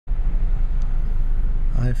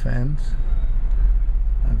Hi fans,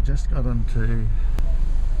 I've just got into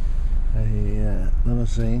a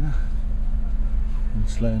limousine in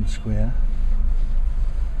Sloane Square.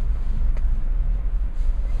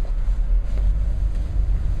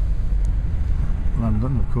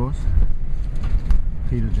 London, of course.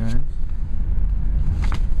 Peter Jones.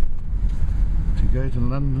 To go to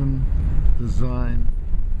London Design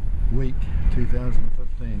Week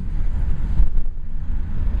 2015.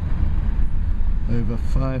 Over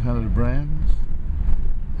 500 brands,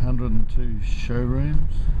 102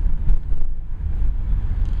 showrooms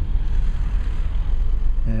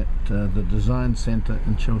at the Design Centre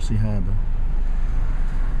in Chelsea Harbour.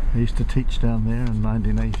 I used to teach down there in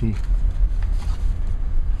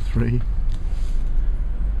 1983,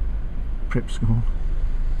 prep school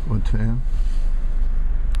for a term,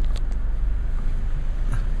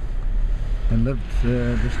 and lived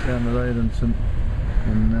just down the road in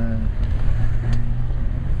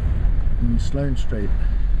Sloane Street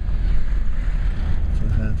for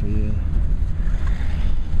half a year.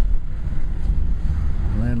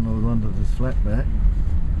 The landlord wanted his flat back,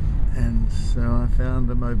 and so I found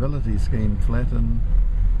a mobility scheme flat in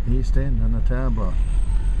the East End in a tower block,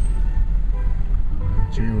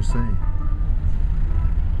 GLC.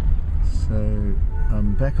 So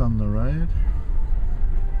I'm back on the road.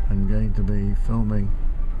 I'm going to be filming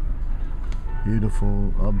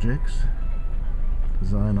beautiful objects,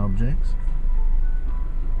 design objects.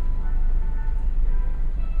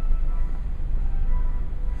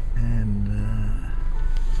 And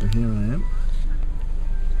so here I am.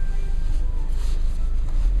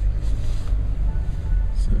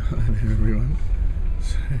 So hi there everyone.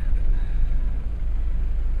 So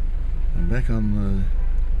I'm back on the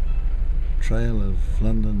trail of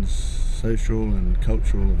London's social and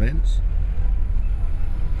cultural events,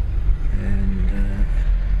 and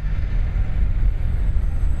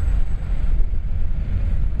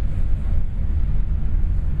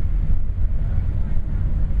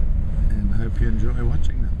hope you enjoy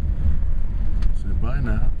watching them. So bye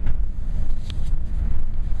now.